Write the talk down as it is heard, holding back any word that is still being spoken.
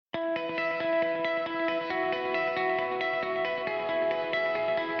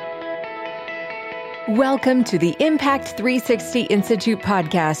Welcome to the Impact 360 Institute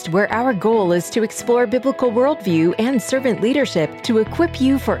podcast, where our goal is to explore biblical worldview and servant leadership to equip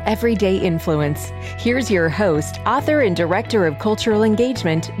you for everyday influence. Here's your host, author and director of cultural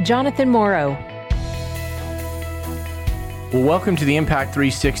engagement, Jonathan Morrow. Well, welcome to the Impact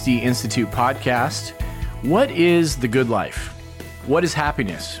 360 Institute podcast. What is the good life? What is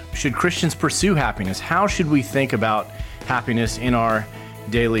happiness? Should Christians pursue happiness? How should we think about happiness in our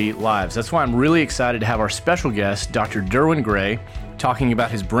daily lives? That's why I'm really excited to have our special guest, Dr. Derwin Gray, talking about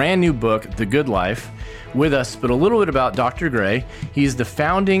his brand new book, The Good Life, with us. But a little bit about Dr. Gray. He's the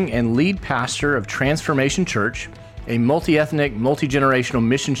founding and lead pastor of Transformation Church, a multi-ethnic, multi-generational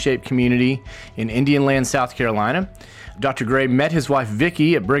mission-shaped community in Indian Land, South Carolina. Dr. Gray met his wife,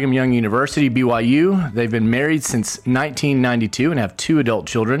 Vicki, at Brigham Young University, BYU. They've been married since 1992 and have 2 adult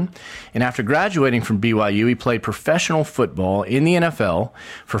children. And after graduating from BYU, he played professional football in the NFL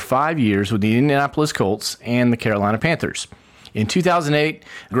for 5 years with the Indianapolis Colts and the Carolina Panthers. In 2008,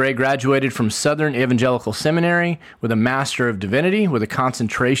 Gray graduated from Southern Evangelical Seminary with a Master of Divinity with a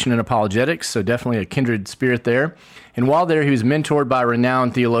concentration in apologetics, so definitely a kindred spirit there. And while there, he was mentored by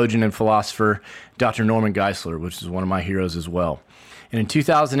renowned theologian and philosopher Dr. Norman Geisler, which is one of my heroes as well. And in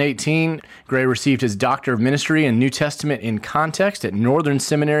 2018, Gray received his Doctor of Ministry in New Testament in Context at Northern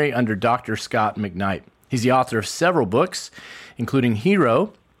Seminary under Dr. Scott McKnight. He's the author of several books, including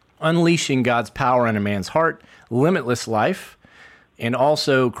Hero, Unleashing God's Power in a Man's Heart, Limitless Life, and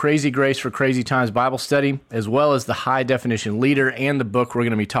also Crazy Grace for Crazy Times Bible Study, as well as the High Definition Leader and the book we're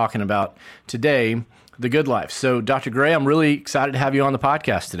going to be talking about today, The Good Life. So, Dr. Gray, I'm really excited to have you on the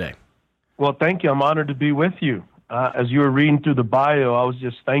podcast today. Well, thank you. I'm honored to be with you. As you were reading through the bio, I was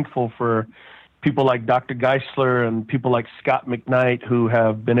just thankful for people like Dr. Geisler and people like Scott McKnight who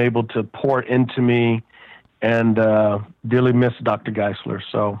have been able to pour into me, and dearly miss Dr. Geisler.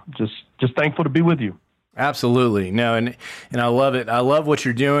 So just thankful to be with you. Absolutely. No, and I love it. I love what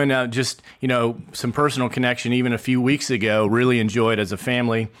you're doing. Just, some personal connection even a few weeks ago, really enjoyed as a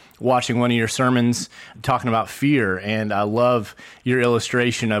family watching one of your sermons talking about fear. And I love your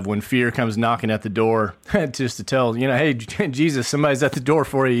illustration of when fear comes knocking at the door, just to tell, hey, Jesus, somebody's at the door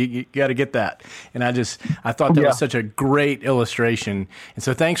for you. You got to get that. And I thought that was such a great illustration. And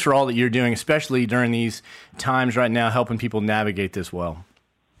so thanks for all that you're doing, especially during these times right now, helping people navigate this well.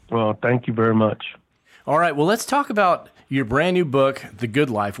 Well, thank you very much. All right, well, let's talk about your brand new book, The Good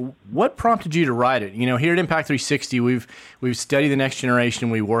Life. What prompted you to write it? Here at Impact 360, we've studied the next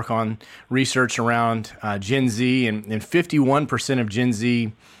generation. We work on research around Gen Z, and 51% of Gen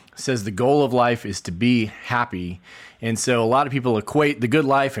Z says the goal of life is to be happy. And so a lot of people equate the good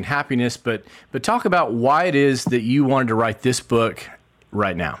life and happiness, but talk about why it is that you wanted to write this book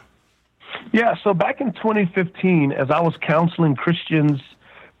right now. Yeah, so back in 2015, as I was counseling Christians,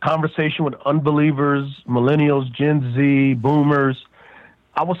 conversation with unbelievers, millennials, Gen Z, boomers,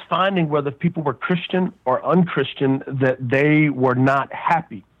 I was finding whether people were Christian or unchristian that they were not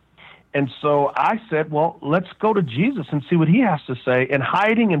happy. And so I said, well, let's go to Jesus and see what he has to say. And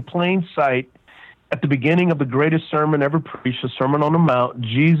hiding in plain sight at the beginning of the greatest sermon ever preached, the Sermon on the Mount,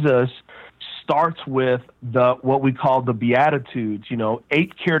 Jesus starts with what we call the Beatitudes,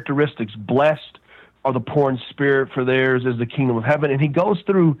 8 characteristics: blessed are the poor in spirit, for theirs is the kingdom of heaven. And he goes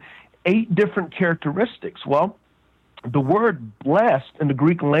through 8 different characteristics. Well, the word blessed in the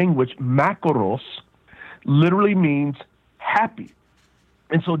Greek language, makarios, literally means happy.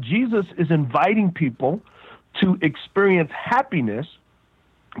 And so Jesus is inviting people to experience happiness,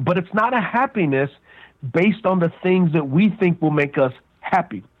 but it's not a happiness based on the things that we think will make us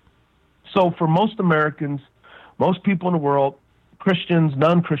happy. So for most Americans, most people in the world, Christians,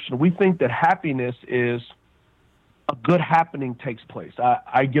 non-Christian, we think that happiness is a good happening takes place.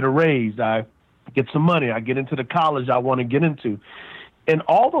 I get a raise, I get some money, I get into the college I want to get into. And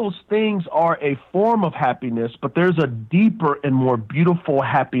all those things are a form of happiness, but there's a deeper and more beautiful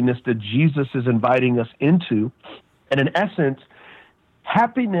happiness that Jesus is inviting us into. And in essence,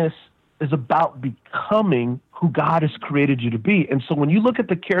 happiness is about becoming who God has created you to be. And so when you look at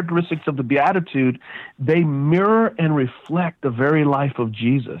the characteristics of the Beatitude, they mirror and reflect the very life of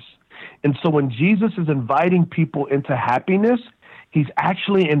Jesus. And so when Jesus is inviting people into happiness, he's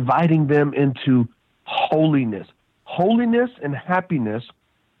actually inviting them into holiness. Holiness and happiness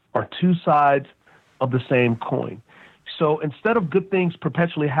are 2 sides of the same coin. So instead of good things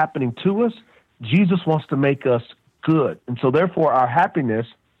perpetually happening to us, Jesus wants to make us good. And so therefore our happiness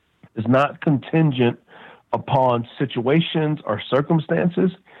is not contingent upon situations or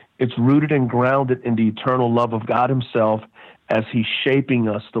circumstances. It's rooted and grounded in the eternal love of God himself as he's shaping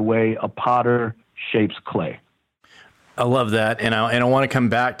us the way a potter shapes clay. I love that. And I want to come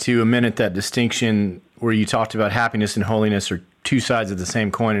back to a minute that distinction where you talked about happiness and holiness are two sides of the same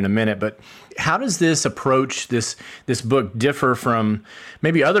coin in a minute. But how does this approach, this book, differ from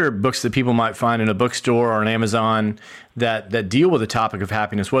maybe other books that people might find in a bookstore or on Amazon that deal with the topic of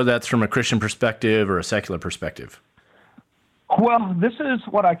happiness, whether that's from a Christian perspective or a secular perspective? Well, this is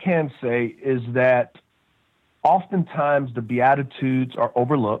what I can say is that oftentimes the Beatitudes are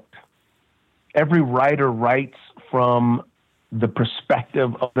overlooked. Every writer writes from the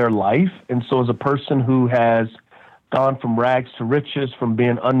perspective of their life. And so as a person who has gone from rags to riches, from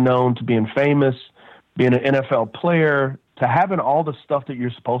being unknown to being famous, being an NFL player, to having all the stuff that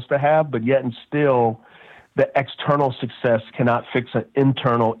you're supposed to have, but yet and still the external success cannot fix an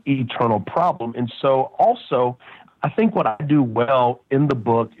internal, eternal problem. And so also, I think what I do well in the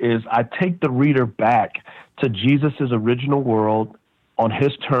book is I take the reader back to Jesus's original world on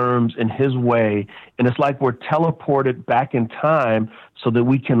his terms, in his way. And it's like we're teleported back in time so that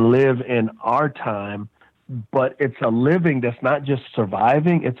we can live in our time. But it's a living that's not just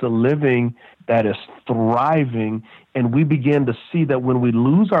surviving, it's a living that is thriving. And we begin to see that when we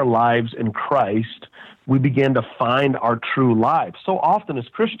lose our lives in Christ, we begin to find our true lives. So often as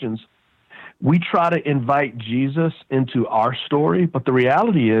Christians, we try to invite Jesus into our story, but the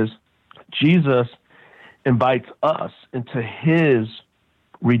reality is Jesus invites us into his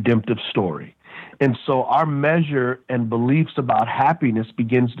redemptive story. And so our measure and beliefs about happiness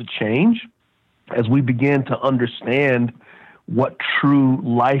begins to change as we begin to understand what true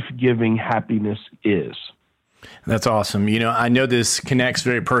life-giving happiness is. That's awesome. You know, I know this connects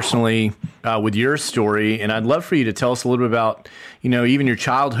very personally with your story, and I'd love for you to tell us a little bit about, you know, even your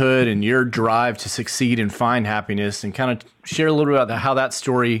childhood and your drive to succeed and find happiness, and kind of share a little bit about how that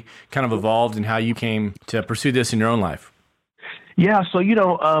story kind of evolved and how you came to pursue this in your own life. Yeah, so, you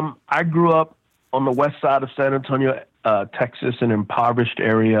know, I grew up on the west side of San Antonio, Texas, an impoverished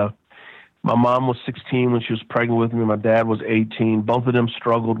area. My mom was 16 when she was pregnant with me. My dad was 18. Both of them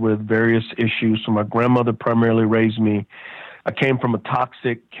struggled with various issues. So my grandmother primarily raised me. I came from a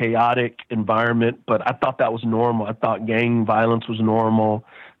toxic, chaotic environment, but I thought that was normal. I thought gang violence was normal.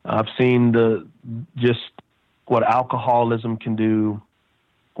 I've seen just what alcoholism can do,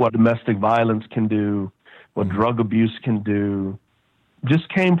 what domestic violence can do, what drug abuse can do. Just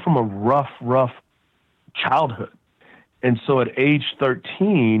came from a rough childhood. And so at age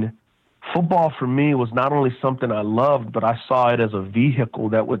 13, football for me was not only something I loved, but I saw it as a vehicle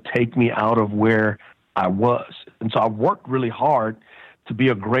that would take me out of where I was. And so I worked really hard to be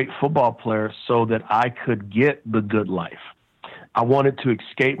a great football player so that I could get the good life. I wanted to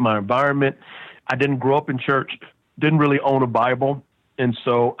escape my environment. I didn't grow up in church, didn't really own a Bible. And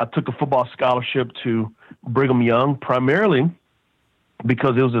so I took a football scholarship to Brigham Young, primarily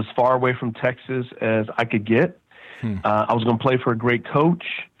because it was as far away from Texas as I could get. I was going to play for a great coach.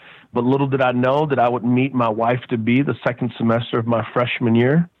 But little did I know that I would meet my wife-to-be the second semester of my freshman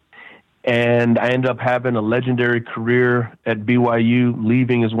year. And I ended up having a legendary career at BYU,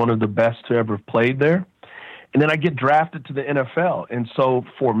 leaving as one of the best to ever have played there. And then I get drafted to the NFL. And so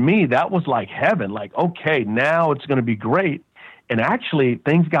for me, that was like heaven. Like, okay, now it's going to be great. And actually,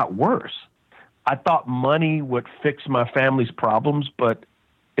 things got worse. I thought money would fix my family's problems, but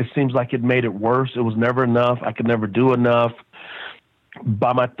it seems like it made it worse. It was never enough. I could never do enough.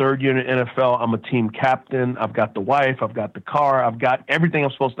 By my third year in the NFL, I'm a team captain. I've got the wife. I've got the car. I've got everything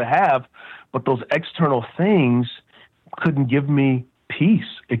I'm supposed to have. But those external things couldn't give me peace.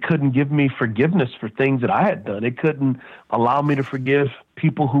 It couldn't give me forgiveness for things that I had done. It couldn't allow me to forgive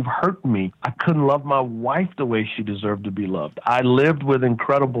people who've hurt me. I couldn't love my wife the way she deserved to be loved. I lived with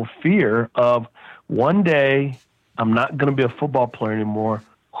incredible fear of one day I'm not going to be a football player anymore.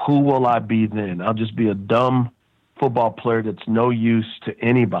 Who will I be then? I'll just be a dumb football player that's no use to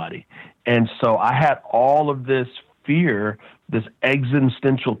anybody. And so I had all of this fear, this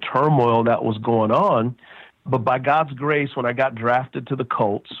existential turmoil that was going on. But by God's grace, when I got drafted to the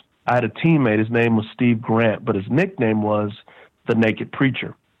Colts, I had a teammate. His name was Steve Grant, but his nickname was the Naked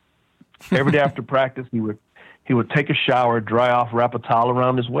Preacher. Every day after practice, he would take a shower, dry off, wrap a towel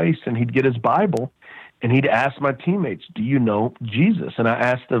around his waist, and he'd get his Bible, and he'd ask my teammates, "Do you know Jesus?" And I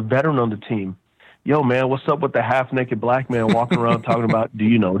asked a veteran on the team, "Yo, man, what's up with the half-naked black man walking around talking about, do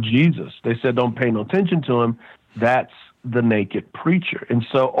you know Jesus?" They said, "Don't pay no attention to him. That's the Naked Preacher." And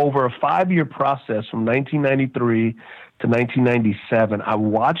so over a 5-year process from 1993 to 1997, I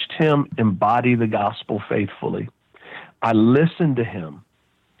watched him embody the gospel faithfully. I listened to him.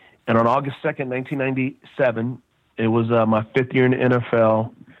 And on August 2nd, 1997, it was my 5th year in the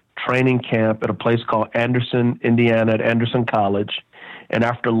NFL, training camp at a place called Anderson, Indiana, at Anderson College. And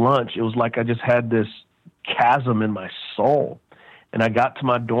after lunch, it was like I just had this chasm in my soul. And I got to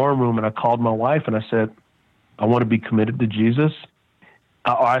my dorm room and I called my wife and I said, I want to be committed to Jesus.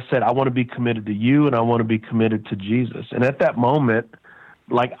 Or I said, I want to be committed to you and I want to be committed to Jesus. And at that moment,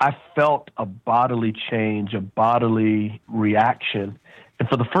 like, I felt a bodily change, a bodily reaction. And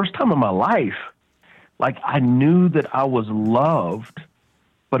for the first time in my life, like, I knew that I was loved,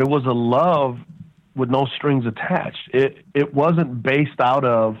 but it was a love with no strings attached. It wasn't based out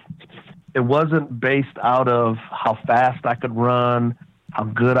of how fast I could run, how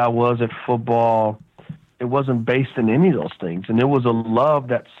good I was at football. It wasn't based in any of those things. And it was a love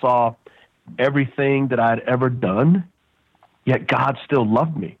that saw everything that I'd ever done, yet God still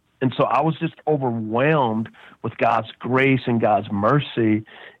loved me. And so I was just overwhelmed with God's grace and God's mercy,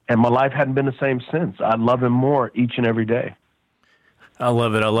 and my life hadn't been the same since. I love him more each and every day. I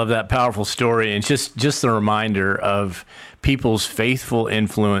love it. I love that powerful story. And just the reminder of people's faithful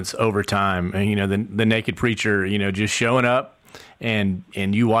influence over time. And, you know, the naked preacher, you know, just showing up and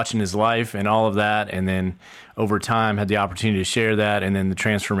you watching his life and all of that. And then over time had the opportunity to share that. And then the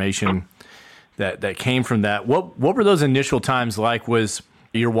transformation that came from that. What were those initial times like? Was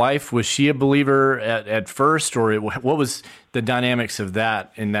your wife, was she a believer at first, or what was the dynamics of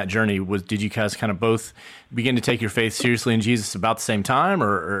that in that journey? Did you guys kind of both begin to take your faith seriously in Jesus about the same time,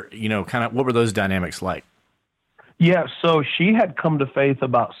 or you know, kind of what were those dynamics like? Yeah, so she had come to faith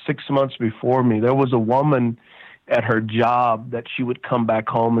about 6 months before me. There was a woman at her job that she would come back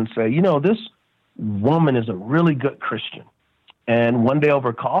home and say, you know, this woman is a really good Christian. And one day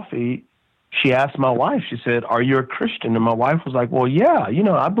over coffee, she asked my wife, she said, are you a Christian? And my wife was like, well, yeah, you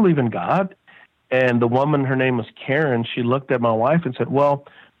know, I believe in God. And the woman, her name was Karen, she looked at my wife and said, well,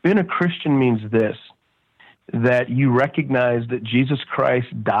 being a Christian means this, that you recognize that Jesus Christ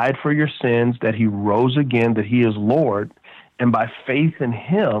died for your sins, that he rose again, that he is Lord. And by faith in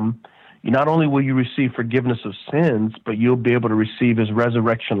him, not only will you receive forgiveness of sins, but you'll be able to receive his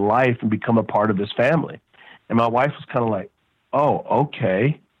resurrection life and become a part of his family. And my wife was kind of like, oh,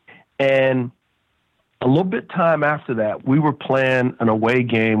 okay. And a little bit time after that, we were playing an away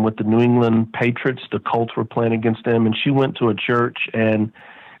game with the New England Patriots. The Colts were playing against them, and she went to a church, and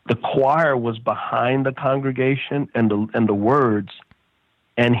the choir was behind the congregation and the words,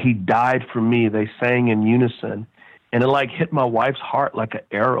 and he died for me. They sang in unison, and it like hit my wife's heart like an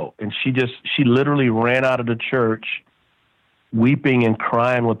arrow. And she literally ran out of the church weeping and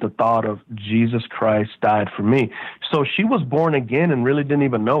crying with the thought of Jesus Christ died for me. So she was born again and really didn't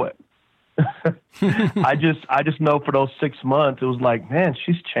even know it. I just know for those 6 months, it was like, man,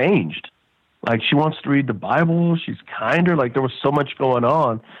 she's changed. Like, she wants to read the Bible. She's kinder. Like, there was so much going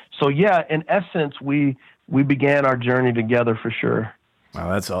on. So yeah, in essence, we began our journey together for sure.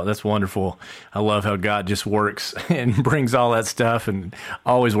 Wow, that's wonderful. I love how God just works and brings all that stuff, and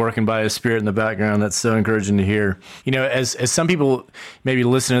always working by his Spirit in the background. That's so encouraging to hear. You know, as some people maybe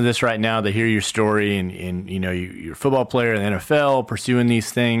listen to this right now, they hear your story, and you know, you're a football player in the NFL, pursuing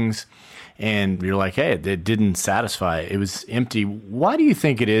these things, and you're like, hey, it didn't satisfy. It was empty. Why do you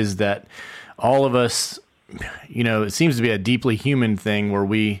think it is that all of us, you know, it seems to be a deeply human thing where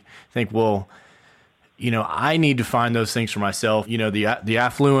we think, well, you know, I need to find those things for myself, you know, the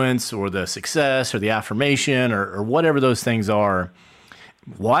affluence or the success or the affirmation or whatever those things are.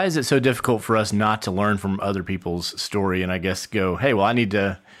 Why is it so difficult for us not to learn from other people's story and I guess go, hey, well, I need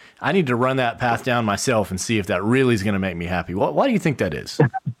to run that path down myself and see if that really is going to make me happy? Why do you think that is?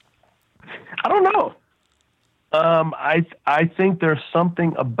 I don't know. I think there's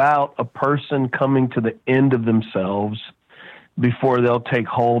something about a person coming to the end of themselves before they'll take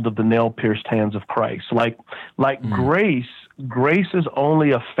hold of the nail-pierced hands of Christ. Like grace is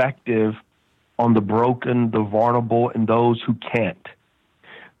only effective on the broken, the vulnerable, and those who can't.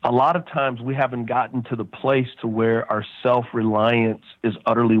 A lot of times we haven't gotten to the place to where our self-reliance is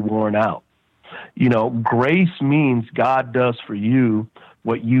utterly worn out. You know, grace means God does for you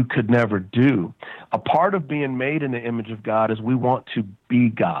what you could never do. A part of being made in the image of God is we want to be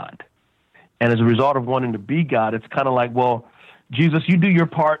God. And as a result of wanting to be God, it's kind of like, well, Jesus, you do your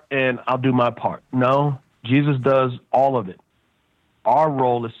part and I'll do my part. No, Jesus does all of it. Our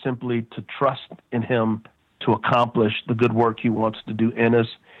role is simply to trust in him to accomplish the good work he wants to do in us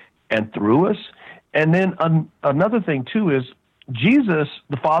and through us. And then another thing, too, is Jesus,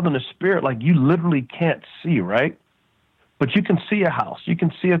 the Father and the Spirit, like, you literally can't see, right? But you can see a house, you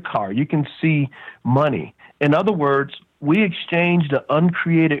can see a car, you can see money. In other words, we exchange the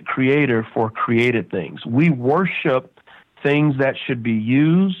uncreated creator for created things. We worship things that should be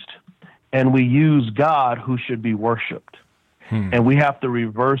used, and we use God who should be worshiped. And we have to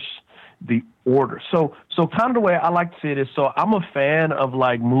reverse the order. So kind of the way I like to see it is, so I'm a fan of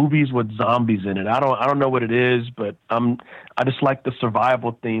like movies with zombies in it. I don't know what it is, but I just like the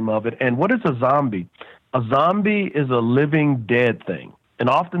survival theme of it. And what is a zombie? A zombie is a living dead thing. And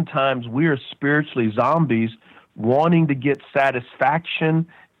oftentimes we are spiritually zombies wanting to get satisfaction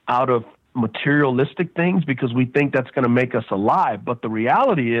out of materialistic things because we think that's going to make us alive. But the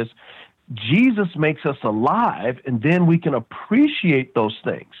reality is Jesus makes us alive, and then we can appreciate those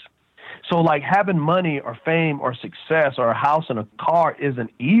things. So like having money or fame or success or a house and a car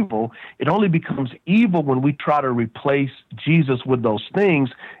isn't evil. It only becomes evil when we try to replace Jesus with those things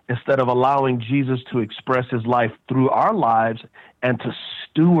instead of allowing Jesus to express his life through our lives and to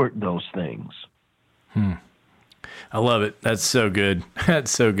steward those things. I love it. That's so good.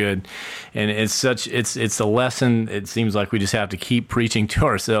 That's so good. And it's a lesson. It seems like we just have to keep preaching to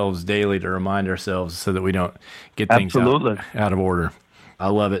ourselves daily to remind ourselves so that we don't get things out of order. I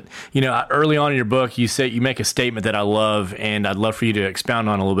love it. You know, early on in your book, you make a statement that I love, and I'd love for you to expound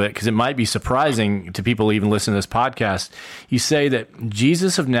on a little bit because it might be surprising to people even listening to this podcast. You say that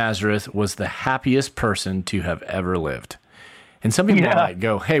Jesus of Nazareth was the happiest person to have ever lived. And some people might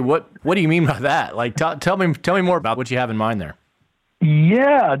go, "Hey, what do you mean by that? Like, tell me more about what you have in mind there."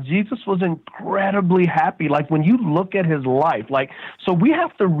 Yeah, Jesus was incredibly happy. Like when you look at his life, so we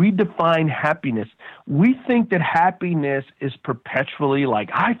have to redefine happiness. We think that happiness is perpetually like,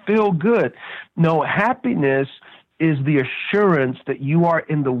 I feel good. No, happiness is the assurance that you are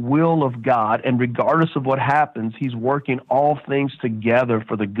in the will of God, and regardless of what happens, he's working all things together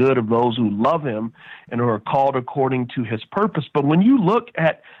for the good of those who love him and who are called according to his purpose. But when you look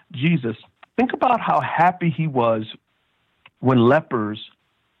at Jesus, think about how happy he was when lepers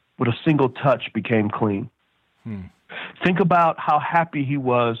with a single touch became clean. Think about how happy he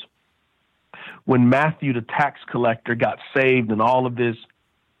was when Matthew, the tax collector, got saved and all of his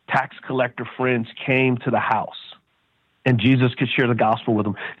tax collector friends came to the house and Jesus could share the gospel with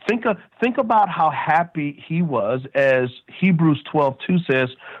them. Think about how happy he was, as Hebrews 12:2 says,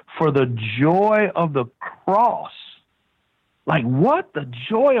 for the joy of the cross. Like what? The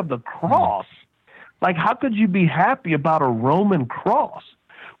joy of the cross? Like, how could you be happy about a Roman cross?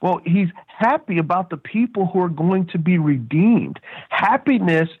 Well, he's happy about the people who are going to be redeemed.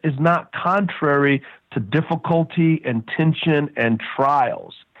 Happiness is not contrary to difficulty and tension and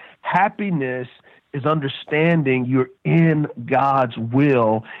trials. Happiness is understanding you're in God's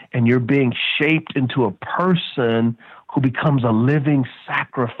will and you're being shaped into a person who becomes a living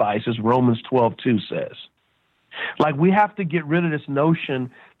sacrifice, as Romans 12:2 says. Like, we have to get rid of this notion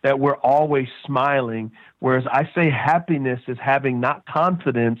that we're always smiling, whereas I say happiness is having not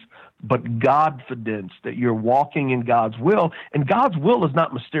confidence, but Godfidence, that you're walking in God's will. And God's will is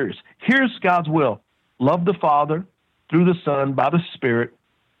not mysterious. Here's God's will. Love the Father through the Son by the Spirit,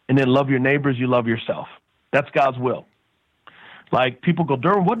 and then love your neighbors, you love yourself. That's God's will. Like, people go,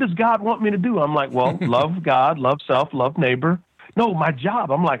 Durham, what does God want me to do? I'm like, well, love God, love self, love neighbor. No, my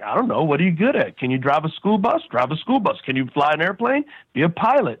job. I'm like, I don't know. What are you good at? Can you drive a school bus? Drive a school bus. Can you fly an airplane? Be a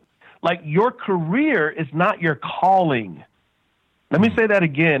pilot. Like, your career is not your calling. Let me say that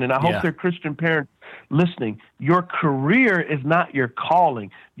again, and I hope there are Christian parents listening. Your career is not your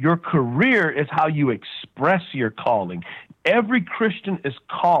calling. Your career is how you express your calling. Every Christian is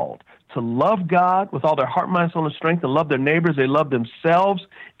called to love God with all their heart, mind, soul, and strength, and love their neighbors. They love themselves,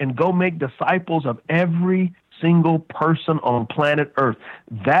 and go make disciples of every single person on planet Earth.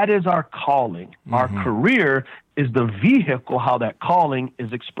 That is our calling. Our career is the vehicle how that calling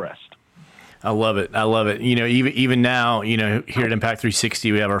is expressed. I love it. I love it. You know, even now, you know, here at Impact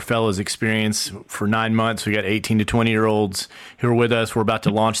 360, we have our fellows experience for 9 months. We got 18 to 20-year-olds who are with us. We're about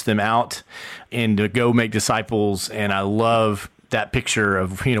to launch them out and to go make disciples. And I love that picture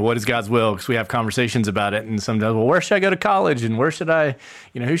of, you know, what is God's will? Because we have conversations about it. And sometimes, well, where should I go to college? And where should I,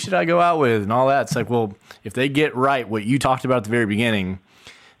 you know, who should I go out with? And all that. It's like, well, if they get right what you talked about at the very beginning,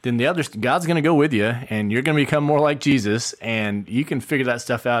 then God's going to go with you, and you're going to become more like Jesus, and you can figure that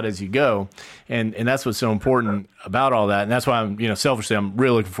stuff out as you go. And that's what's so important about all that. And that's why selfishly, I'm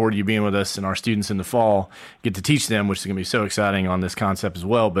really looking forward to you being with us and our students in the fall, get to teach them, which is going to be so exciting on this concept as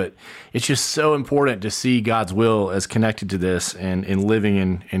well. But it's just so important to see God's will as connected to this and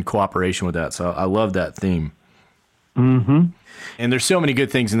living in cooperation with that. So I love that theme. Mm-hmm. And there's so many good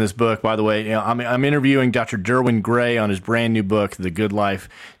things in this book, by the way. You know, I'm interviewing Dr. Derwin Gray on his brand new book, The Good Life.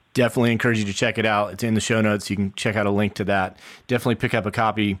 Definitely encourage you to check it out. It's in the show notes. You can check out a link to that. Definitely pick up a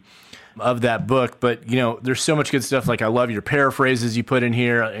copy of that book. But, you know, there's so much good stuff. Like, I love your paraphrases you put in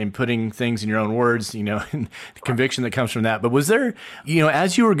here and putting things in your own words, you know, and the conviction that comes from that. But was there, you know,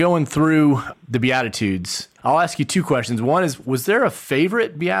 as you were going through the Beatitudes, I'll ask you two questions. One is, was there a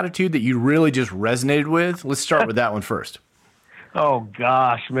favorite beatitude that you really just resonated with? Let's start with that one first. Oh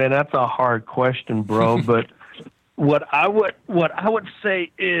gosh, man, that's a hard question, bro. But what I would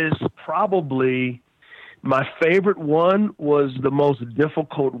say is probably my favorite one was the most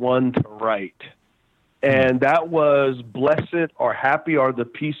difficult one to write. And that was, blessed or happy are the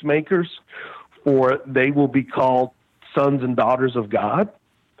peacemakers, for they will be called sons and daughters of God.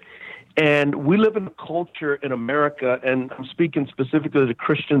 And we live in a culture in America, and I'm speaking specifically to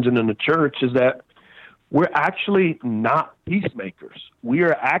Christians and in the church, is that we're actually not peacemakers. We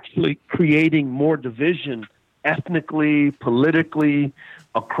are actually creating more division ethnically, politically,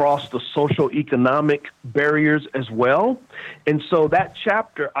 across the social economic barriers as well. And so that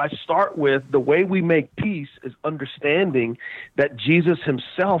chapter, I start with the way we make peace is understanding that Jesus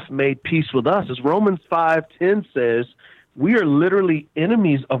himself made peace with us. As Romans 5:10 says, we are literally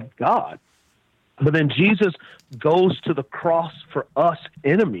enemies of God. But then Jesus goes to the cross for us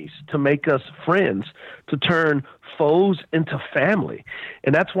enemies, to make us friends, to turn foes into family.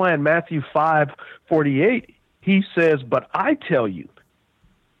 And that's why in Matthew 5:48, he says, but I tell you,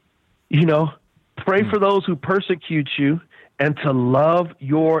 pray for those who persecute you and to love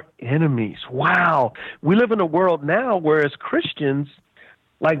your enemies. Wow. We live in a world now where as Christians,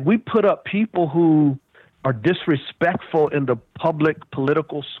 like, we put up people who are disrespectful in the public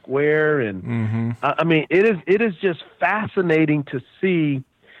political square. And I mean, it is just fascinating to see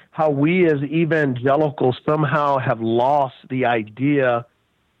how we as evangelicals somehow have lost the idea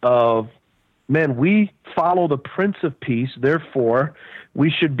of, man, we follow the Prince of Peace, therefore we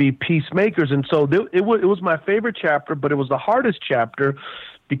should be peacemakers. And so it was my favorite chapter, but it was the hardest chapter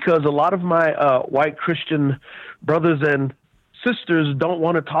because a lot of my white Christian brothers and sisters don't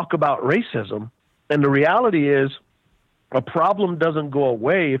want to talk about racism. And the reality is, a problem doesn't go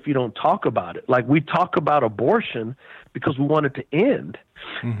away if you don't talk about it. Like, we talk about abortion because we want it to end.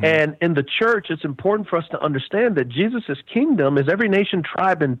 And in the church, it's important for us to understand that Jesus' kingdom is every nation,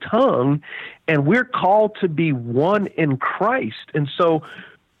 tribe, and tongue, and we're called to be one in Christ. And so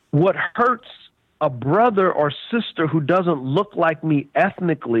what hurts a brother or sister who doesn't look like me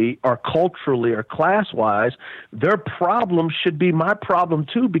ethnically or culturally or class-wise, their problem should be my problem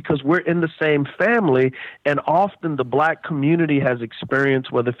too, because we're in the same family. And often the black community has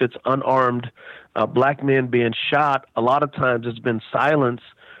experienced, whether if it's unarmed black men being shot, a lot of times it's been silence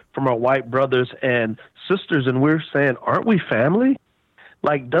from our white brothers and sisters. And we're saying, aren't we family?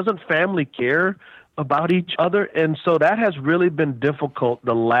 Like, doesn't family care about each other? And so that has really been difficult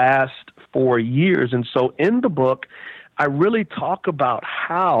the last 4 years. And so in the book, I really talk about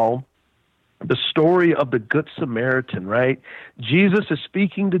how the story of the Good Samaritan, right? Jesus is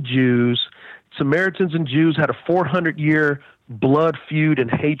speaking to Jews. Samaritans and Jews had a 400-year blood feud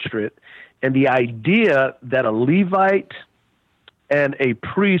and hatred. And the idea that a Levite and a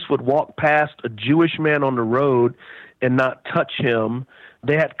priest would walk past a Jewish man on the road and not touch him.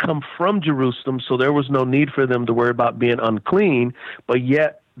 They had come from Jerusalem, so there was no need for them to worry about being unclean, but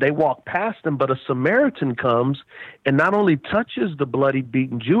yet they walked past him. But a Samaritan comes and not only touches the bloody,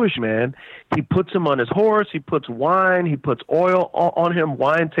 beaten Jewish man, he puts him on his horse, he puts wine, he puts oil on him.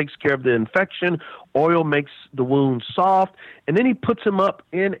 Wine takes care of the infection, oil makes the wound soft, and then he puts him up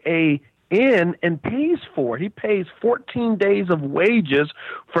in a inn and pays for it. He pays 14 days of wages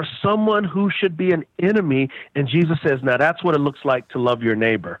for someone who should be an enemy. And Jesus says, now that's what it looks like to love your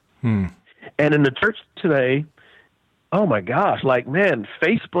neighbor. And in the church today, oh my gosh, like, man,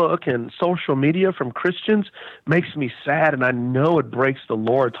 Facebook and social media from Christians makes me sad, and I know it breaks the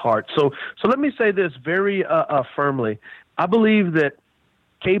Lord's heart. So let me say this very firmly. I believe that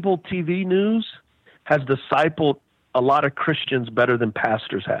cable TV news has discipled a lot of Christians better than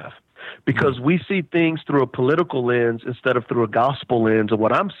pastors have, because we see things through a political lens instead of through a gospel lens. And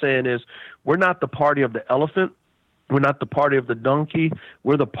what I'm saying is, we're not the party of the elephant. We're not the party of the donkey.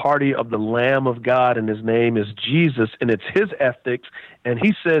 We're the party of the Lamb of God, and his name is Jesus, and it's his ethics. And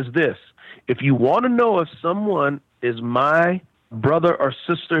he says this: if you want to know if someone is my brother or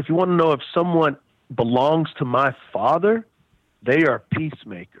sister, if you want to know if someone belongs to my Father, they are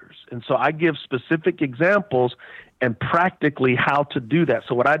peacemakers. And so I give specific examples and practically how to do that.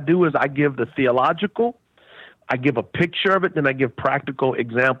 So what I do is I give the theological, I give a picture of it, then I give practical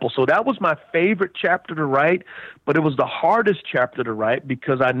examples. So that was my favorite chapter to write, but it was the hardest chapter to write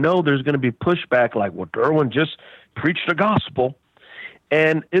because I know there's going to be pushback like, well, Derwin just preached the gospel.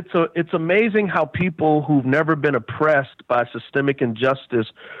 And it's amazing how people who've never been oppressed by systemic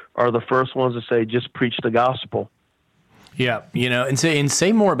injustice are the first ones to say, just preach the gospel. Yeah, and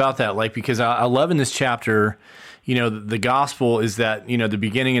say more about that, like, because I love in this chapter, the gospel is that, the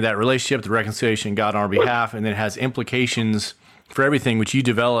beginning of that relationship, the reconciliation of God on our behalf, and then it has implications for everything, which you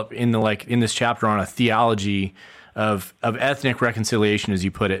develop in this chapter on a theology of ethnic reconciliation, as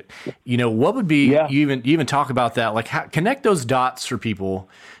you put it. What would be, you even talk about that, like connect those dots for people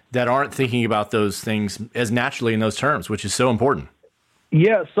that aren't thinking about those things as naturally in those terms, which is so important.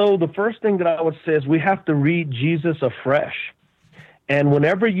 Yeah, so the first thing that I would say is we have to read Jesus afresh. And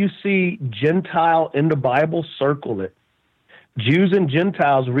whenever you see Gentile in the Bible, circle it. Jews and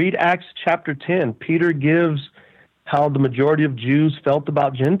Gentiles, read Acts chapter 10. Peter gives how the majority of Jews felt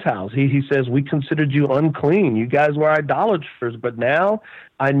about Gentiles. He says, we considered you unclean. You guys were idolaters, but now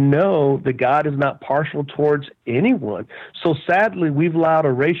I know that God is not partial towards anyone. So sadly, we've allowed a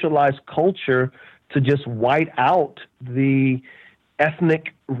racialized culture to just white out the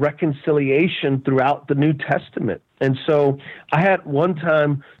ethnic reconciliation throughout the New Testament. And so I had one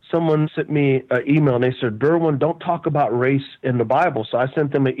time someone sent me an email and they said, Derwin, don't talk about race in the Bible. So I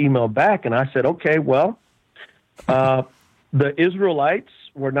sent them an email back and I said, okay, well, the Israelites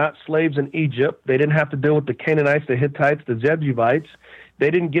were not slaves in Egypt. They didn't have to deal with the Canaanites, the Hittites, the Jebusites. They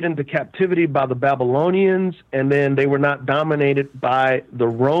didn't get into captivity by the Babylonians, and then they were not dominated by the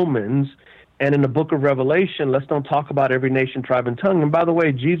Romans. And in the book of Revelation, let's don't talk about every nation, tribe, and tongue. And by the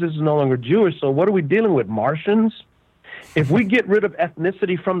way, Jesus is no longer Jewish, so what are we dealing with, Martians? If we get rid of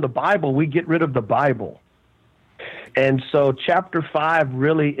ethnicity from the Bible, we get rid of the Bible. And so chapter 5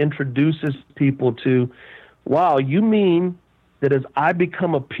 really introduces people to, wow, you mean that as I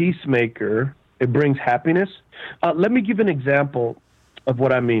become a peacemaker, it brings happiness? Let me give an example of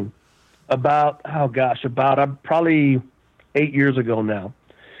what I mean. About probably 8 years ago now,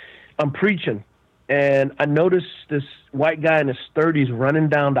 I'm preaching, and I noticed this white guy in his 30s running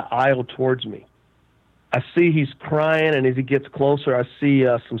down the aisle towards me. I see he's crying, and as he gets closer, I see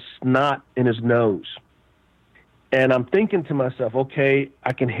some snot in his nose. And I'm thinking to myself, okay,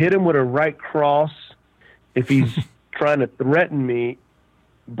 I can hit him with a right cross if he's trying to threaten me,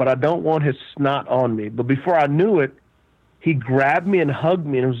 but I don't want his snot on me. But before I knew it, he grabbed me and hugged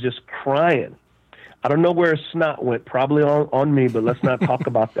me and was just crying. I don't know where his snot went, probably on me, but let's not talk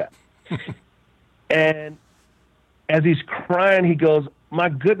about that. And as he's crying, he goes, my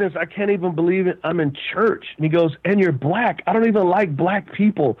goodness, I can't even believe it. I'm in church. And he goes, and you're black. I don't even like black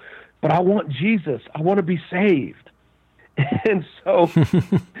people, but I want Jesus. I want to be saved. And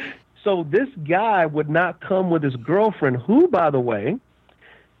so this guy would not come with his girlfriend, who, by the way,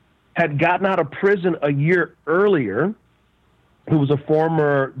 had gotten out of prison a year earlier, who was a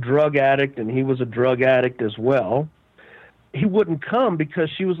former drug addict, and he was a drug addict as well. He wouldn't come because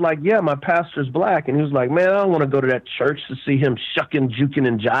she was like, yeah, my pastor's black. And he was like, man, I don't want to go to that church to see him shucking, juking,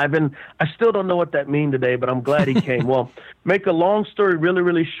 and jiving. I still don't know what that means today, but I'm glad he came. Well, make a long story really,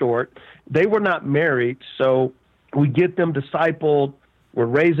 really short, they were not married, so we get them discipled. We're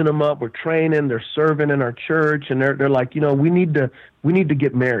raising them up. We're training. They're serving in our church, and they're like, we need to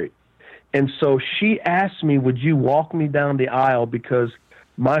get married. And so she asked me, would you walk me down the aisle because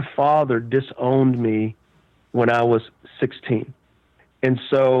my father disowned me when I was 16. And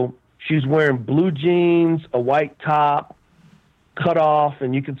so she's wearing blue jeans, a white top, cut off,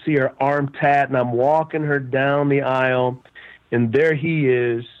 and you can see her arm tat, and I'm walking her down the aisle, and there he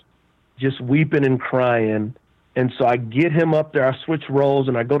is just weeping and crying. And so I get him up there, I switch roles,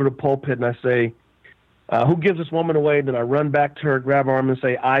 and I go to the pulpit, and I say, who gives this woman away? Then I run back to her, grab her arm, and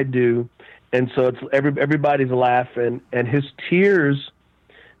say, I do. And so it's everybody's laughing, and his tears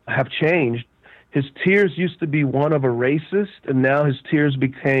have changed. His tears used to be one of a racist, and now his tears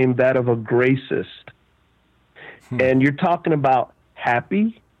became that of a gracist. And you're talking about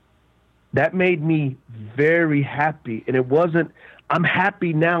happy? That made me very happy. And it wasn't, I'm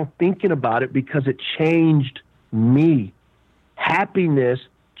happy now thinking about it because it changed me. Happiness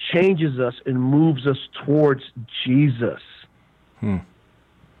changes us and moves us towards Jesus.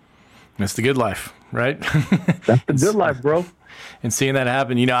 That's the good life, right? That's the good life, bro. And seeing that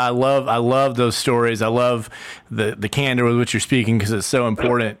happen, I love those stories. I love the candor with which you're speaking because it's so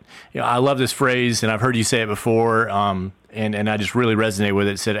important. I love this phrase, and I've heard you say it before, and I just really resonate with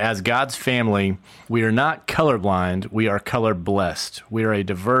it. It said, as God's family, we are not colorblind, we are color blessed. We are a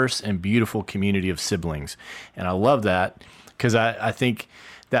diverse and beautiful community of siblings. And I love that because I think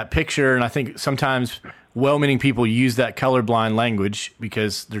that picture, and I think sometimes well-meaning people use that colorblind language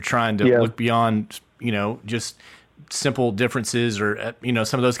because they're trying to look beyond, just simple differences or,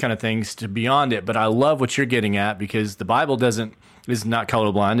 some of those kind of things to beyond it. But I love what you're getting at, because the Bible is not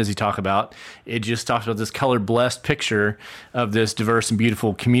colorblind, as you talk about. It just talks about this color-blessed picture of this diverse and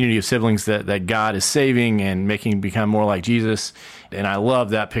beautiful community of siblings that God is saving and making become more like Jesus. And I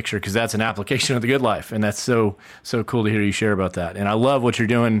love that picture, because that's an application of the good life. And that's so cool to hear you share about that. And I love what you're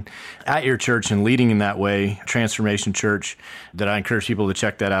doing at your church and leading in that way, Transformation Church, that I encourage people to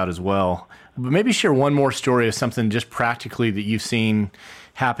check that out as well. But maybe share one more story of something just practically that you've seen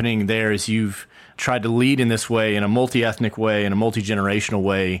happening there as you've tried to lead in this way, in a multi-ethnic way, in a multi-generational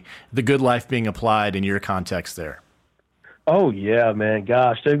way, the good life being applied in your context there. Oh, yeah, man.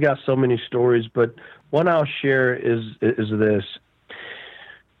 Gosh, they've got so many stories, but one I'll share is this.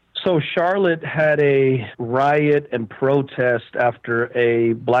 So Charlotte had a riot and protest after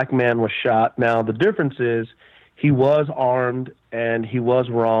a black man was shot. Now, the difference is he was armed and he was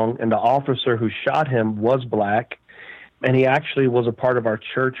wrong, and the officer who shot him was black, and he actually was a part of our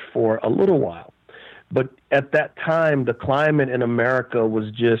church for a little while. But at that time, the climate in America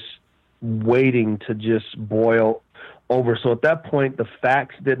was just waiting to just boil over. So at that point, the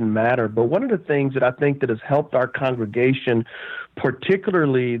facts didn't matter. But one of the things that I think that has helped our congregation,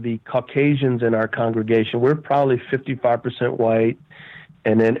 particularly the Caucasians in our congregation, we're probably 55% white,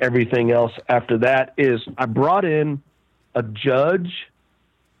 and then everything else after that, is I brought in a judge,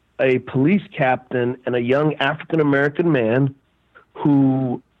 a police captain, and a young African-American man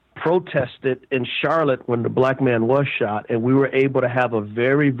who protested in Charlotte when the black man was shot, and we were able to have a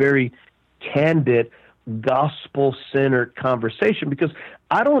very, very candid, gospel-centered conversation, because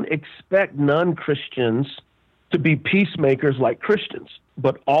I don't expect non-Christians to be peacemakers like Christians,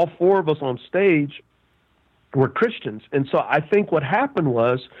 but all four of us on stage were Christians. And so I think what happened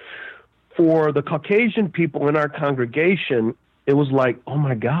was, for the Caucasian people in our congregation, it was like, oh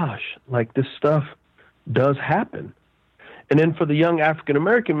my gosh, like this stuff does happen. And then for the young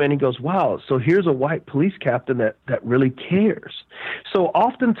African-American man, he goes, wow, so here's a white police captain that really cares. So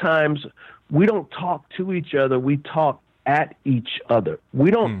oftentimes we don't talk to each other, we talk at each other.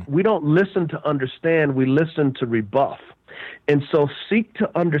 We don't listen to understand, we listen to rebuff. And so seek to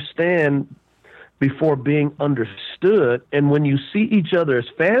understand before being understood. And when you see each other as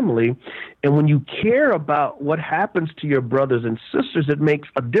family, and when you care about what happens to your brothers and sisters, it makes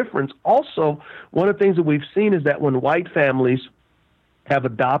a difference. Also, one of the things that we've seen is that when white families have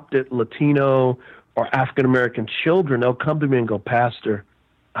adopted Latino or African-American children, they'll come to me and go, Pastor,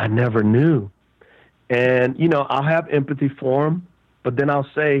 I never knew. And, I'll have empathy for them, but then I'll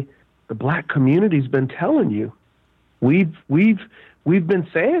say, the black community's been telling you. We've been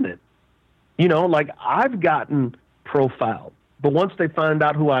saying it. Like I've gotten profiled, but once they find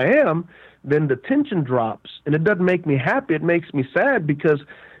out who I am, then the tension drops, and it doesn't make me happy. It makes me sad, because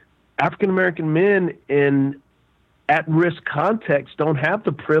African-American men in at-risk contexts don't have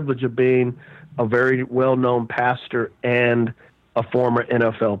the privilege of being a very well-known pastor and a former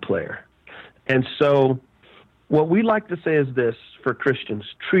NFL player. And so what we like to say is this for Christians: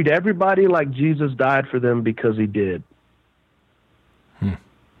 treat everybody like Jesus died for them, because he did.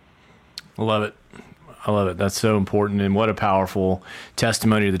 I love it. I love it. That's so important. And what a powerful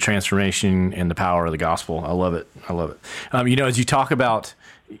testimony to the transformation and the power of the gospel. I love it. I love it. As you talk about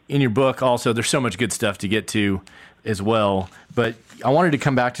in your book also, there's so much good stuff to get to as well. But I wanted to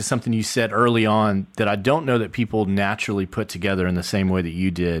come back to something you said early on that I don't know that people naturally put together in the same way that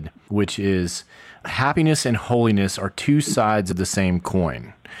you did, which is happiness and holiness are two sides of the same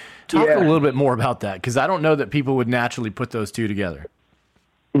coin. Talk a little bit more about that, because I don't know that people would naturally put those two together.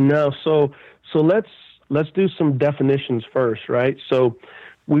 No, so let's do some definitions first, right? So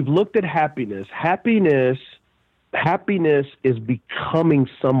we've looked at happiness. Happiness is becoming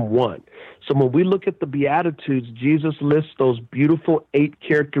someone. So when we look at the Beatitudes, Jesus lists those beautiful 8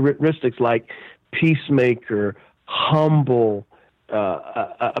 characteristics like peacemaker, humble,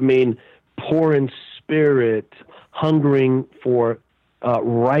 poor in spirit, hungering for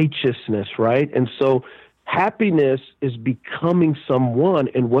righteousness, right? And so happiness is becoming someone,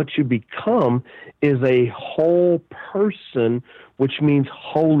 and what you become is a whole person, which means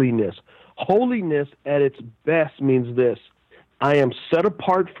holiness. Holiness at its best means this: I am set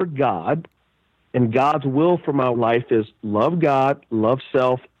apart for God, and God's will for my life is love God, love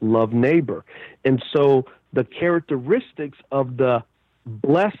self, love neighbor. And so the characteristics of the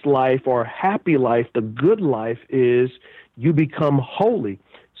blessed life or happy life, the good life, is you become holy.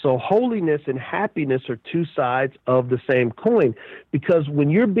 So holiness and happiness are two sides of the same coin, because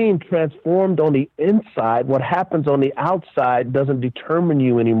when you're being transformed on the inside, what happens on the outside doesn't determine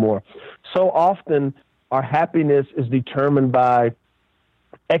you anymore. So often our happiness is determined by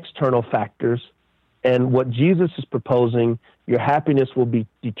external factors, And what Jesus is proposing, your happiness will be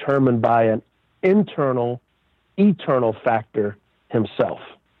determined by an internal, eternal factor himself.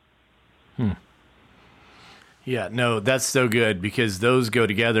 Yeah, no, that's so good, because those go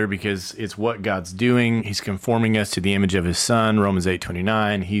together, because it's what God's doing. He's conforming us to the image of his son, Romans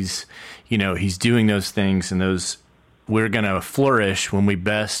 8:29. He's doing those things, and those we're going to flourish when we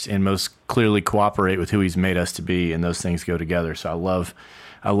best and most clearly cooperate with who he's made us to be, and those things go together. So I love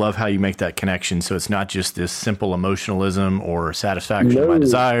how you make that connection. So it's not just this simple emotionalism or satisfaction of my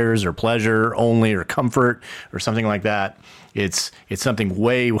desires or pleasure only or comfort or something like that. It's something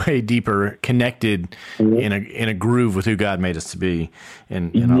way, way deeper, connected in a groove with who God made us to be.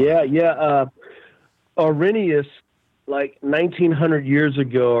 And Irenaeus, like 1900 years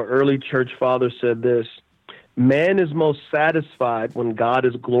ago, an early church father said this: man is most satisfied when God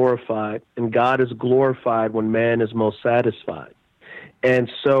is glorified, and God is glorified when man is most satisfied.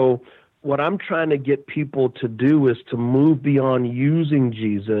 And so what I'm trying to get people to do is to move beyond using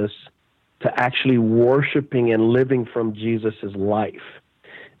Jesus to actually worshiping and living from Jesus's life.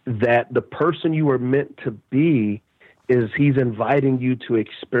 That the person you are meant to be is he's inviting you to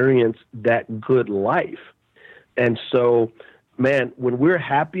experience that good life. And so, man, when we're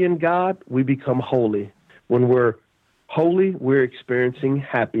happy in God, we become holy. When we're holy, we're experiencing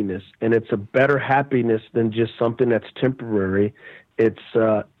happiness, and it's a better happiness than just something that's temporary. It's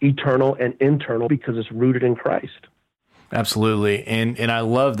eternal and internal because it's rooted in Christ. Absolutely. And I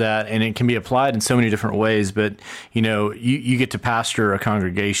love that. And it can be applied in so many different ways. But, you get to pastor a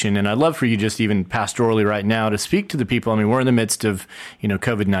congregation, and I'd love for you just even pastorally right now to speak to the people. I mean, we're in the midst of,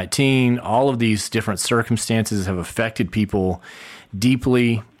 COVID-19. All of these different circumstances have affected people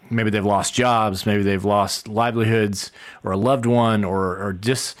deeply. Maybe they've lost jobs, maybe they've lost livelihoods, or a loved one, or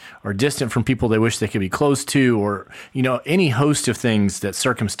distant from people they wish they could be close to, or, any host of things that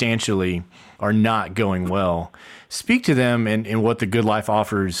circumstantially are not going well. Speak to them and what the Good Life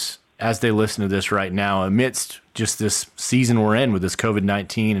offers as they listen to this right now, amidst just this season we're in with this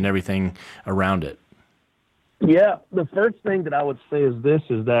COVID-19 and everything around it. Yeah, the first thing that I would say is this,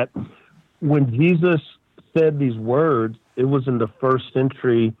 is that when Jesus said these words, it was in the first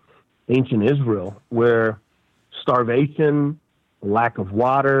century ancient Israel, where starvation, lack of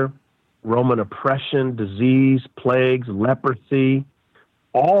water, Roman oppression, disease, plagues, leprosy,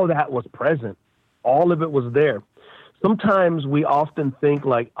 all of that was present. All of it was there. Sometimes we often think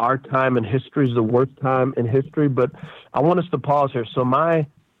like our time in history is the worst time in history, but I want us to pause here. So my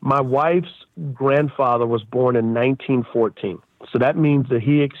wife's grandfather was born in 1914. So that means that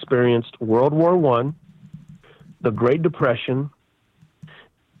he experienced World War I, the Great Depression,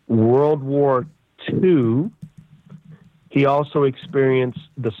 World War II. He also experienced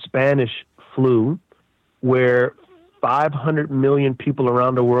the Spanish flu, where 500 million people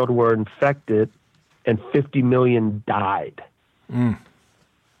around the world were infected and 50 million died.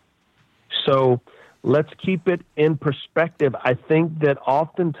 So let's keep it in perspective. I think that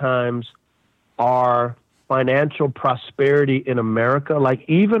oftentimes our financial prosperity in America, like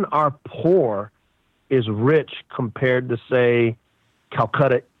even our poor, is rich compared to, say,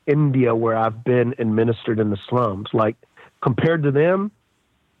 Calcutta, India, where I've been and ministered in the slums. Like, compared to them,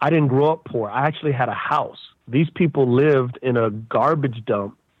 I didn't grow up poor. I actually had a house. These people lived in a garbage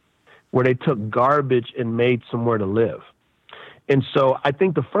dump where they took garbage and made somewhere to live. And so I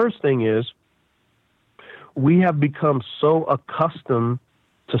think the first thing is we have become so accustomed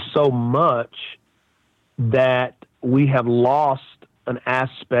to so much that we have lost an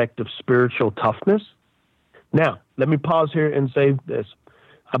aspect of spiritual toughness. Now, let me pause here and say this.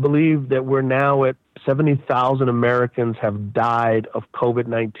 I believe that we're now at 70,000 Americans have died of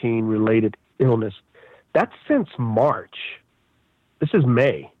COVID-19 related illness. That's since March. This is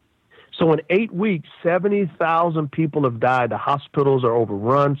May. So in 8 weeks, 70,000 people have died. The hospitals are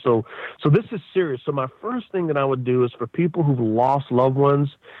overrun. So this is serious. So my first thing that I would do is for people who've lost loved ones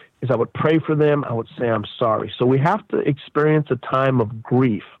is I would pray for them. I would say, I'm sorry. So we have to experience a time of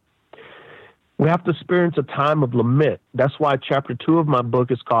grief. We have to experience a time of lament. That's why chapter 2 of my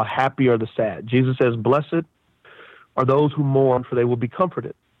book is called Happy or the Sad. Jesus says, blessed are those who mourn, for they will be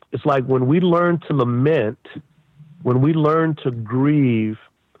comforted. It's like when we learn to lament, when we learn to grieve,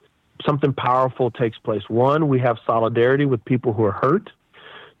 something powerful takes place. One, we have solidarity with people who are hurt.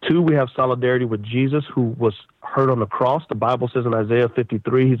 Two, we have solidarity with Jesus, who was hurt on the cross. The Bible says in Isaiah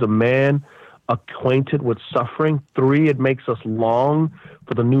 53, he's a man acquainted with suffering. Three, it makes us long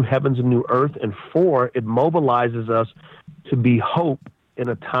for the new heavens and new earth. And four, it mobilizes us to be hope in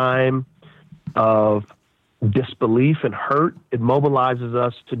a time of disbelief and hurt. It mobilizes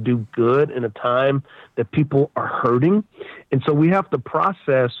us to do good in a time that people are hurting. And so we have to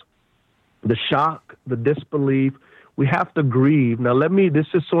process the shock, the disbelief. We have to grieve. Now, this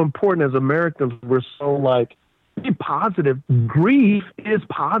is so important as Americans. We're so like, be positive. Grief is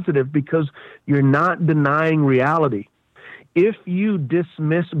positive because you're not denying reality. If you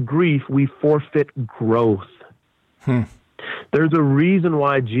dismiss grief, we forfeit growth. There's a reason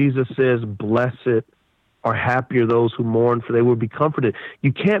why Jesus says, blessed or happy are those who mourn, for they will be comforted.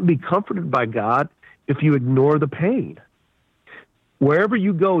 You can't be comforted by God if you ignore the pain. Wherever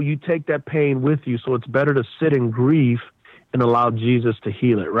you go, you take that pain with you, so it's better to sit in grief and allow Jesus to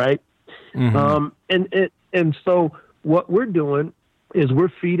heal it, right? And so what we're doing is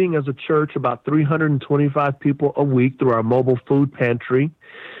we're feeding as a church about 325 people a week through our mobile food pantry.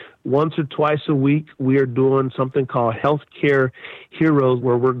 Once or twice a week, we are doing something called Healthcare Heroes,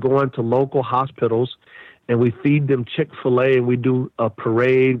 where we're going to local hospitals and we feed them Chick-fil-A, and we do a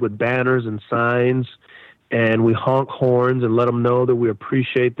parade with banners and signs, and we honk horns and let them know that we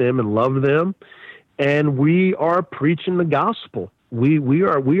appreciate them and love them. And we are preaching the gospel. We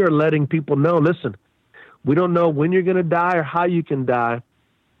are letting people know, listen, we don't know when you're going to die or how you can die,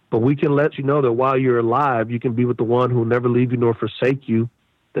 but we can let you know that while you're alive, you can be with the one who will never leave you nor forsake you,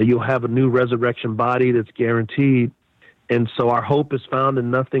 that you'll have a new resurrection body that's guaranteed. And so our hope is found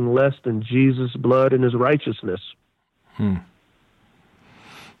in nothing less than Jesus' blood and his righteousness. I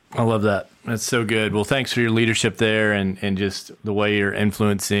love that. That's so good. Well, thanks for your leadership there and just the way you're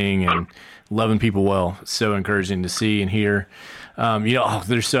influencing and loving people well. It's so encouraging to see and hear.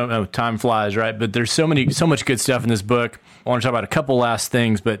 There's time flies, right? But there's so much good stuff in this book. I want to talk about a couple last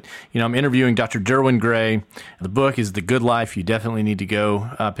things, but I'm interviewing Dr. Derwin Gray. The book is The Good Life. You definitely need to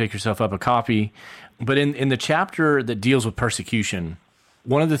go pick yourself up a copy. But in the chapter that deals with persecution,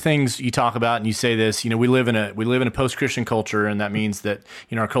 one of the things you talk about, and you say this, we live in a post-Christian culture, and that means that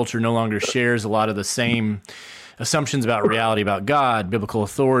our culture no longer shares a lot of the same assumptions about reality, about God, biblical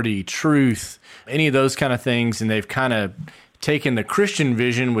authority, truth, any of those kind of things, and they've kind of taken the Christian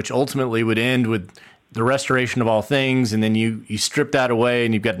vision, which ultimately would end with the restoration of all things, and then you strip that away,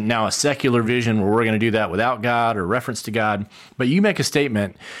 and you've got now a secular vision where we're going to do that without God or reference to God. But you make a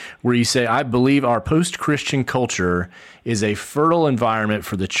statement where you say, I believe our post-Christian culture is a fertile environment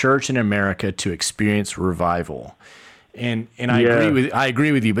for the church in America to experience revival. And I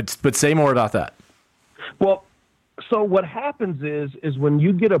agree with you, but say more about that. Well, so what happens is when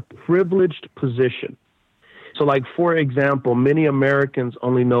you get a privileged position, so like, for example, many Americans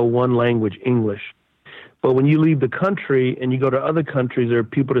only know one language, English. But when you leave the country and you go to other countries, there are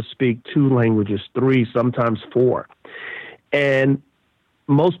people that speak 2 languages, 3, sometimes 4. And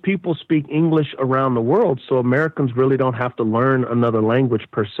most people speak English around the world, so Americans really don't have to learn another language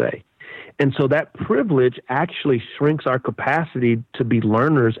per se. And so that privilege actually shrinks our capacity to be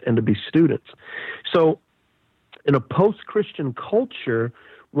learners and to be students. So in a post-Christian culture,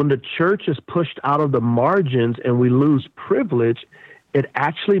 when the church is pushed out of the margins and we lose privilege, it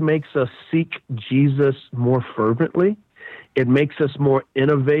actually makes us seek Jesus more fervently. It makes us more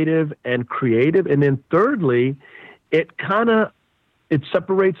innovative and creative. And then thirdly, it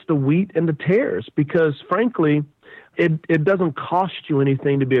separates the wheat and the tares, because frankly, it doesn't cost you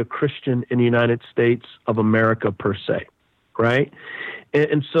anything to be a Christian in the United States of America per se, right?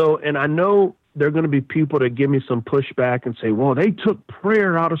 And I know there are going to be people that give me some pushback and say, well, they took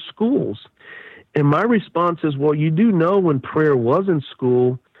prayer out of schools. And my response is, well, you do know when prayer was in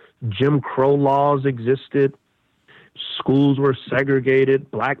school, Jim Crow laws existed, schools were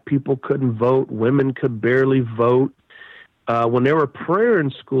segregated, black people couldn't vote, women could barely vote. When there were prayer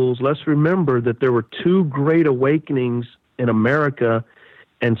in schools, let's remember that there were 2 great awakenings in America,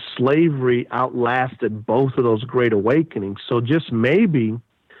 and slavery outlasted both of those great awakenings. So just maybe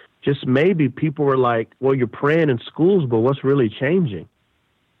people were like, well, you're praying in schools, but what's really changing?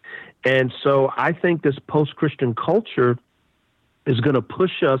 And so I think this post-Christian culture is going to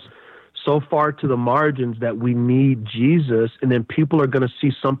push us so far to the margins that we need Jesus, and then people are going to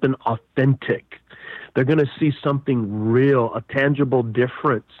see something authentic. They're going to see something real, a tangible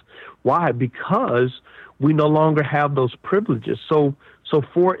difference. Why? Because we no longer have those privileges. So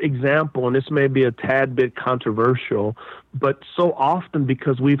for example, and this may be a tad bit controversial, but so often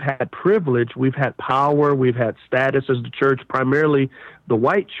because we've had privilege, we've had power, we've had status as the church, primarily the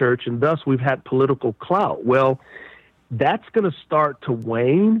white church, and thus we've had political clout. Well, that's going to start to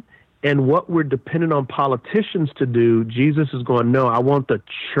wane, and what we're dependent on politicians to do, Jesus is going, no, I want the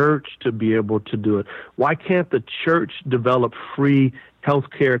church to be able to do it. Why can't the church develop free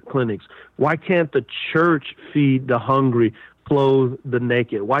healthcare clinics? Why can't the church feed the hungry, clothe the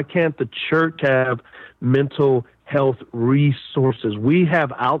naked? Why can't the church have mental health resources? We have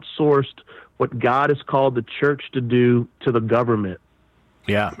outsourced what God has called the church to do to the government.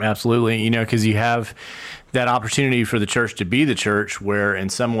 Yeah, absolutely. Because you have that opportunity for the church to be the church where in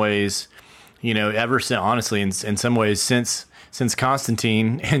some ways, ever since, honestly, in some ways, since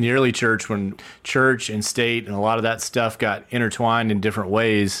Constantine and the early church, when church and state and a lot of that stuff got intertwined in different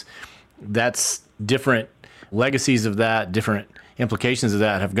ways, that's different legacies of that, different implications of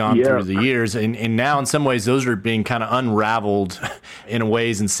that have gone through the years. And now in some ways, those are being kind of unraveled in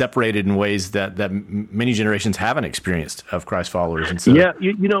ways and separated in ways that many generations haven't experienced of Christ followers. And so,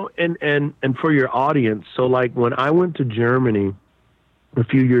 and for your audience, so like when I went to Germany a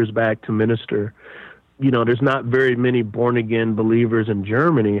few years back to minister, there's not very many born-again believers in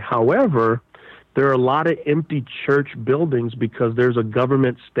Germany. However, there are a lot of empty church buildings because there's a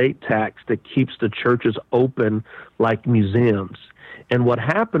government state tax that keeps the churches open like museums. And what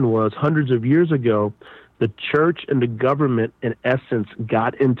happened was, hundreds of years ago, the church and the government, in essence,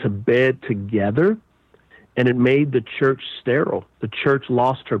 got into bed together, and it made the church sterile. The church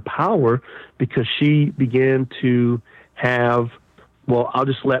lost her power because she began to have, well, I'll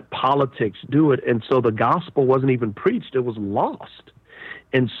just let politics do it. And so the gospel wasn't even preached. It was lost.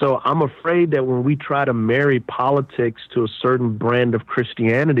 And so I'm afraid that when we try to marry politics to a certain brand of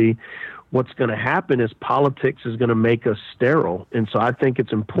Christianity, what's going to happen is politics is going to make us sterile. And so I think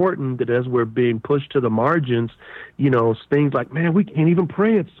it's important that as we're being pushed to the margins, things like, man, we can't even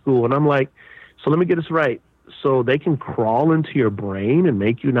pray at school. And I'm like, so let me get this right. So they can crawl into your brain and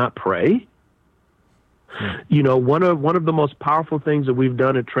make you not pray? One of the most powerful things that we've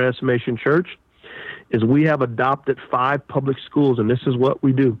done at Transformation Church is we have adopted 5 public schools, and this is what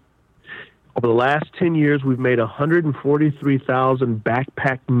we do. Over the last 10 years, we've made 143,000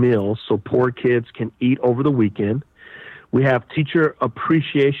 backpack meals so poor kids can eat over the weekend. We have teacher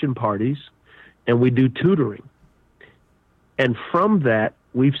appreciation parties, and we do tutoring. And from that,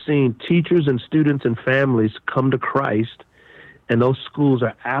 we've seen teachers and students and families come to Christ, and those schools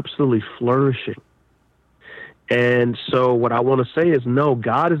are absolutely flourishing. And so what I want to say is, no,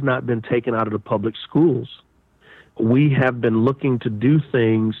 God has not been taken out of the public schools. We have been looking to do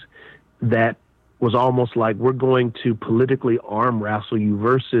things that was almost like we're going to politically arm wrestle you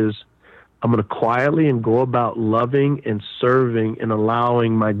versus I'm going to quietly and go about loving and serving and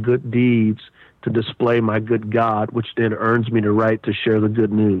allowing my good deeds to display my good God, which then earns me the right to share the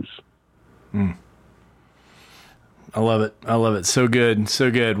good news. I love it. I love it. So good. So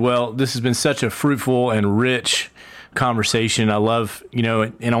good. Well, this has been such a fruitful and rich conversation. I love,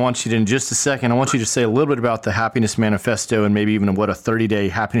 and I want you to, in just a second, I want you to say a little bit about the Happiness Manifesto and maybe even what a 30-day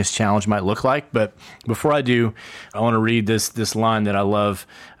happiness challenge might look like. But before I do, I want to read this line that I love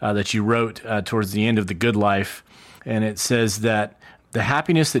that you wrote towards the end of The Good Life. And it says that the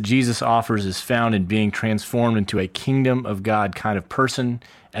happiness that Jesus offers is found in being transformed into a kingdom of God kind of person.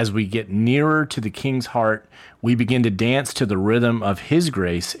 As we get nearer to the King's heart, we begin to dance to the rhythm of His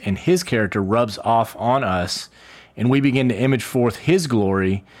grace, and His character rubs off on us, and we begin to image forth His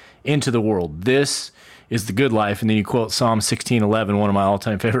glory into the world. This is the good life. And then you quote Psalm 16:11, one of my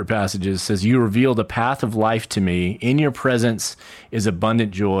all-time favorite passages. It says, "You reveal the path of life to me. In your presence is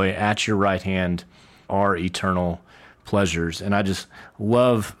abundant joy. At your right hand are eternal pleasures." And I just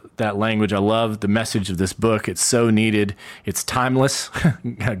love that language. I love the message of this book. It's so needed. It's timeless.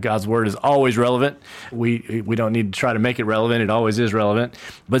 God's word is always relevant. We don't need to try to make it relevant. It always is relevant.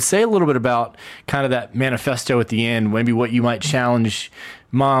 But say a little bit about kind of that manifesto at the end, maybe what you might challenge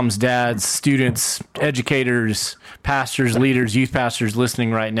moms, dads, students, educators, pastors, leaders, youth pastors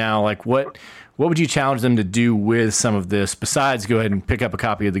listening right now. Like what would you challenge them to do with some of this besides go ahead and pick up a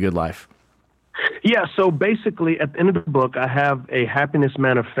copy of The Good Life? Yeah, so basically at the end of the book, I have a happiness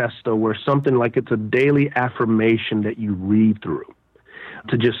manifesto where something like it's a daily affirmation that you read through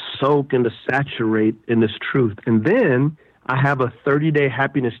to just soak and to saturate in this truth. And then I have a 30-day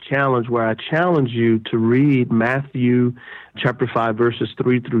happiness challenge where I challenge you to read Matthew chapter 5, verses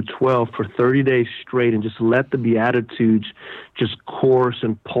 3 through 12 for 30 days straight and just let the Beatitudes just course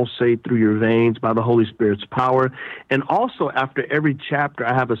and pulsate through your veins by the Holy Spirit's power. And also after every chapter,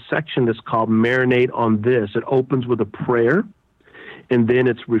 I have a section that's called Marinate on This. It opens with a prayer, and then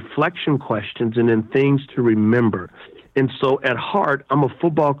it's reflection questions, and then things to remember. And so at heart, I'm a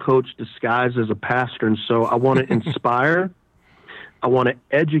football coach disguised as a pastor, and so I want to inspire, I want to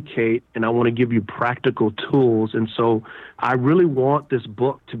educate, and I want to give you practical tools. And so I really want this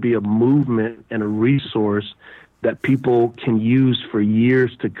book to be a movement and a resource that people can use for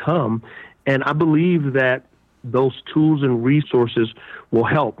years to come. And I believe that those tools and resources will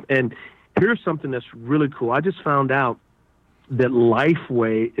help. And here's something that's really cool. I just found out that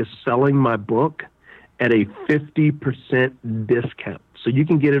Lifeway is selling my book at a 50% discount. So you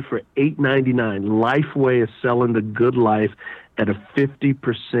can get it for $8.99. Lifeway is selling The Good Life at a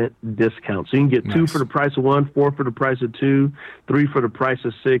 50% discount. So you can get Nice. 2 for the price of 1, 4 for the price of 2, 3 for the price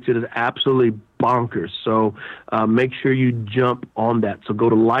of 6. It is absolutely bonkers. So make sure you jump on that. So go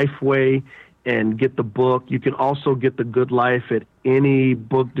to Lifeway and get the book. You can also get The Good Life at any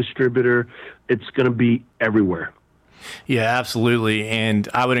book distributor. It's going to be everywhere. Yeah, absolutely. And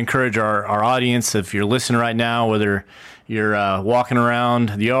I would encourage our audience, if you're listening right now, whether you're walking around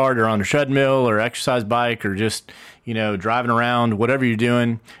the yard or on a treadmill or exercise bike or just, driving around, whatever you're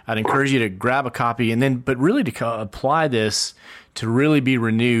doing, I'd encourage you to grab a copy but really to apply this to really be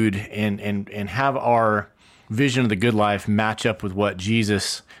renewed and have our vision of the good life match up with what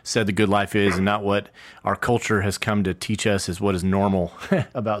Jesus said the good life is, and not what our culture has come to teach us is what is normal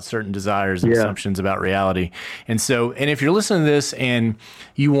about certain desires and assumptions about reality. And if you're listening to this and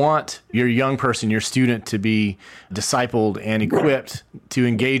you want your young person, your student, to be discipled and equipped to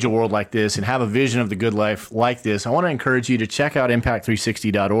engage a world like this and have a vision of the good life like this, I want to encourage you to check out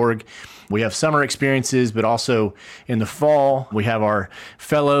impact360.org. We have summer experiences, but also in the fall, we have our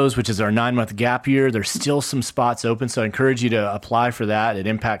fellows, which is our 9-month gap year. There's still some spots open, so I encourage you to apply for that at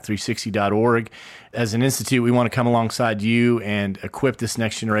impact360.org. As an institute, we want to come alongside you and equip this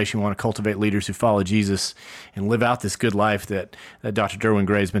next generation. We want to cultivate leaders who follow Jesus and live out this good life that Dr. Derwin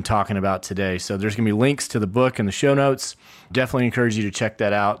Gray has been talking about today. So there's going to be links to the book in the show notes. Definitely encourage you to check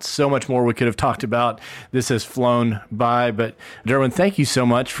that out. So much more we could have talked about. This has flown by. But Derwin, thank you so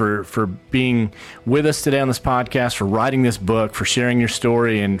much for being with us today on this podcast, for writing this book, for sharing your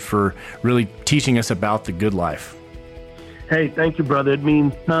story, and for really teaching us about the good life. Hey, thank you, brother. It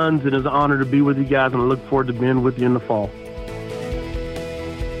means tons. It is an honor to be with you guys, and I look forward to being with you in the fall.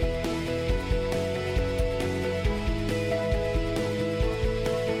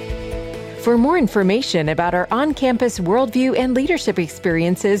 For more information about our on-campus worldview and leadership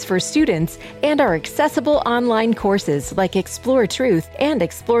experiences for students and our accessible online courses like Explore Truth and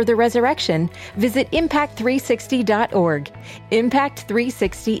Explore the Resurrection, visit impact360.org. Impact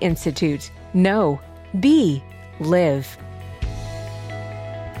 360 Institute. Know, be, live.